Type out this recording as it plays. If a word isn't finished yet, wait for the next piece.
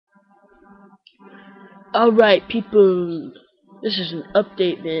Alright, people. This is an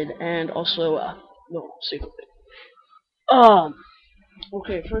update vid and also no secret vid.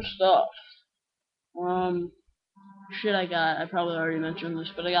 Okay, first off, um, shit I probably already mentioned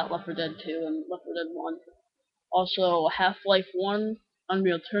this, but I got Left 4 Dead 2 and Left 4 Dead 1. Also, Half-Life 1,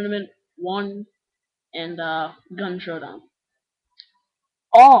 Unreal Tournament 1, and Gun Showdown.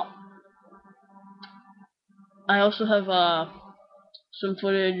 Oh! I also have some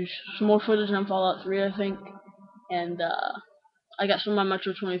more footage on Fallout 3, I think, and I got some on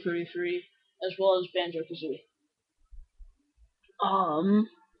Metro 2033, as well as Banjo-Kazooie.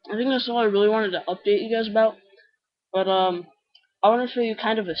 I think that's all I really wanted to update you guys about. But I want to show you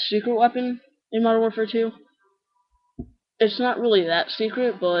kind of a secret weapon in Modern Warfare 2. It's not really that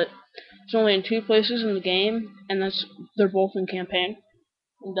secret, but it's only in 2 places in the game, and they're both in campaign.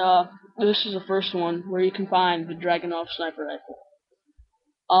 And this is the first one where you can find the Dragunov sniper rifle.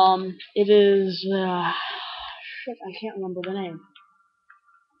 It is shit, I can't remember the name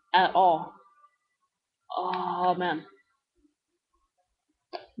at all. Oh man,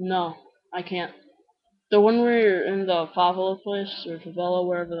 no, I can't. The one where you're in the favela place, or favela,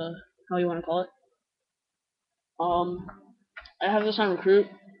 wherever the hell you want to call it. I have this on recruit,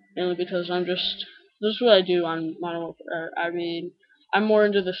 mainly because this is what I do on Modern Warfare. I mean, I'm more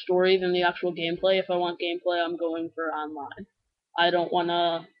into the story than the actual gameplay. If I want gameplay, I'm going for online. I don't want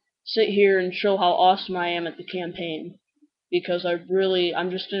to sit here and show how awesome I am at the campaign, because I'm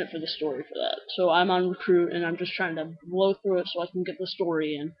just in it for the story for that. So I'm on recruit, and I'm just trying to blow through it so I can get the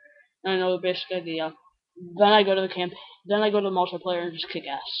story in. And I know the basic idea. Then I go to the campaign. Then I go to the multiplayer and just kick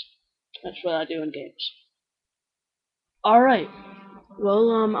ass. That's what I do in games. Alright,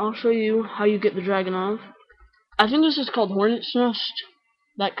 well, I'll show you how you get the Dragunov. I think this is called Hornet's Nest.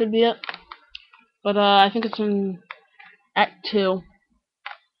 That could be it. But, I think it's in Act 2.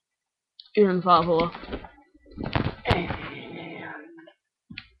 Here in Favela. And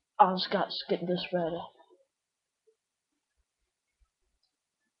I just got to get this ready.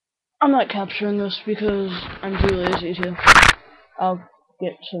 I'm not capturing this because I'm too lazy to. I'll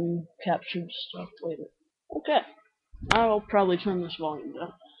get some captured stuff later. Okay. I'll probably turn this volume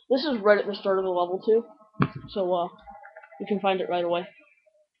down. This is right at the start of the level too, so you can find it right away.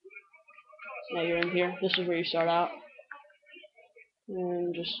 Now you're in here. This is where you start out,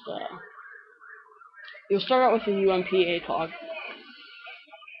 and just you'll start out with the UMP ACOG,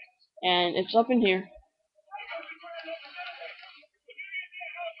 and it's up in here.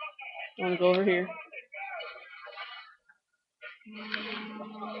 I'm gonna go over here.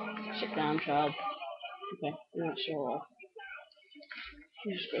 Sit down, child. Okay, you're not so well.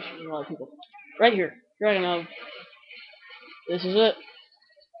 Jesus Christ, there's a lot of people. Right here. Dragunov. This is it.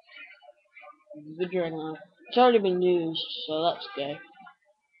 The Dragunov. It's already been used, so that's gay.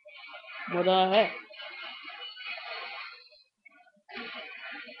 But hey.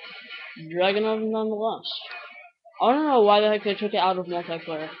 Dragunov nonetheless. I don't know why the heck they took it out of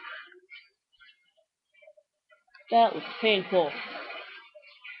multiplayer. That was painful.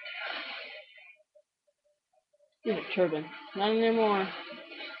 Use a turban. Not anymore.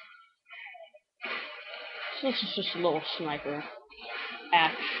 So this is just a little sniper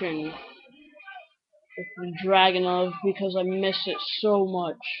action with the Dragunov because I miss it so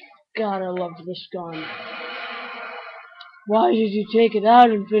much. God, I love this gun. Why did you take it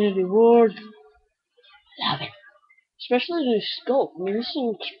out, Infinity Ward? Love it. Especially the scope. I mean, this thing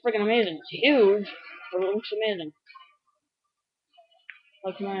looks freaking amazing. It's huge, but it looks amazing.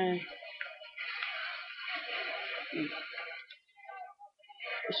 Like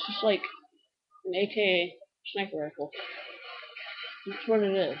it's just like an AK sniper rifle. That's what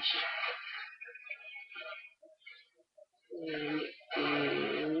it is.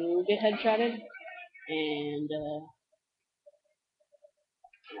 And you get headshotted, and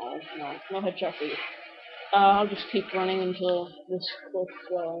no headshot for you. I'll just keep running until this cliff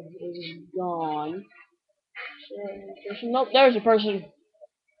is gone. So, nope, there's a person.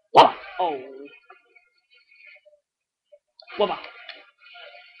 Oh, wabba.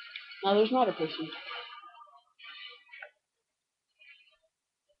 No, there's not a person.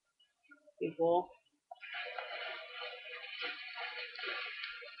 People.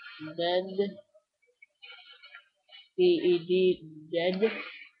 Dead. D-E-D, dead.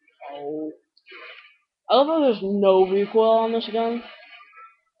 Oh. I love how there's no recoil on this gun.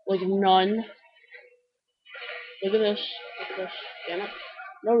 Like, none. Look at this. Look at this. Damn it.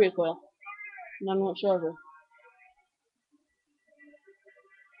 No recoil. None whatsoever.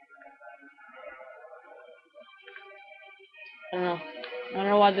 I don't know. I don't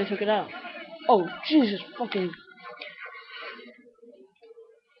know why they took it out. Oh, Jesus fucking...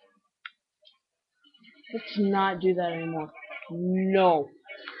 Let's not do that anymore. No.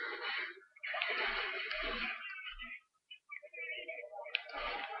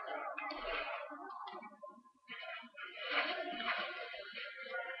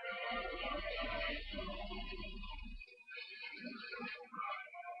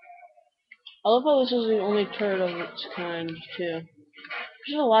 I love how this is the only turret of its kind, too.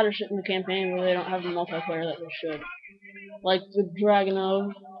 There's a lot of shit in the campaign where they don't have the multiplayer that they should. Like the Dragon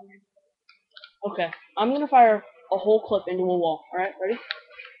of... Okay, I'm gonna fire a whole clip into a wall. Alright, ready?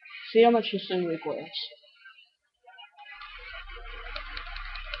 See how much this thing recoils.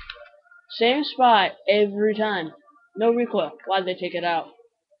 Same spot every time. No recoil. Why'd they take it out?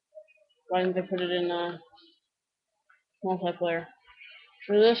 Why didn't they put it in multiplayer?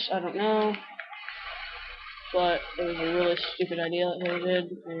 For this, I don't know. But it was a really stupid idea that they did,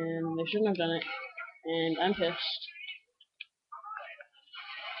 and they shouldn't have done it. And I'm pissed.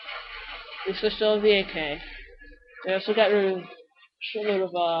 At least I still have the AK. They also got rid of a shitload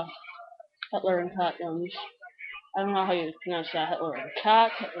of Hitler and Cot guns. I don't know how you pronounce that. Hitler and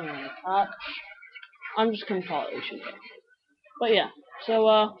Cat, Hitler and Cot. I'm just gonna call it Asian. But yeah, so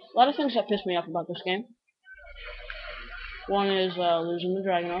a lot of things that piss me off about this game. One is losing the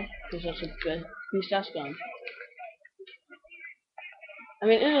Dragonov, because that's a good beast-ass gun. I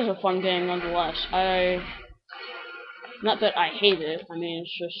mean, it is a fun game nonetheless. Not that I hate it, I mean,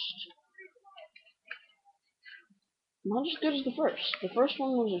 it's just not as good as the first. The first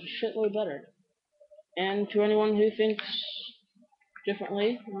one was a shitload better. And to anyone who thinks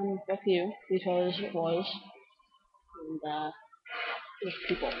differently, fuck you, because it was. And, there's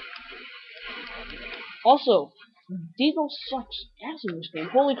people. Also, Deagle sucks ass in this game.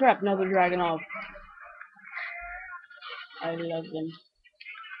 Holy crap, another Dragonov. I love them.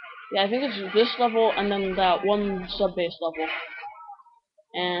 Yeah, I think it's this level and then that one sub-base level.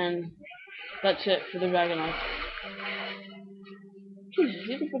 And that's it for the Dragonov. Jesus,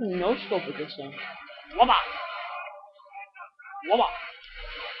 you can put a no-scope with this thing. Wabba! Wabba!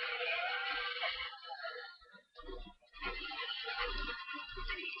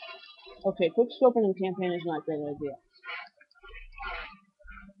 Okay, quick scoping in campaign is not a great idea.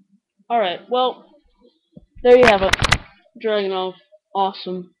 Alright, well, there you have it. Dragonov.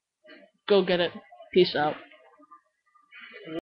 Awesome. Go get it. Peace out.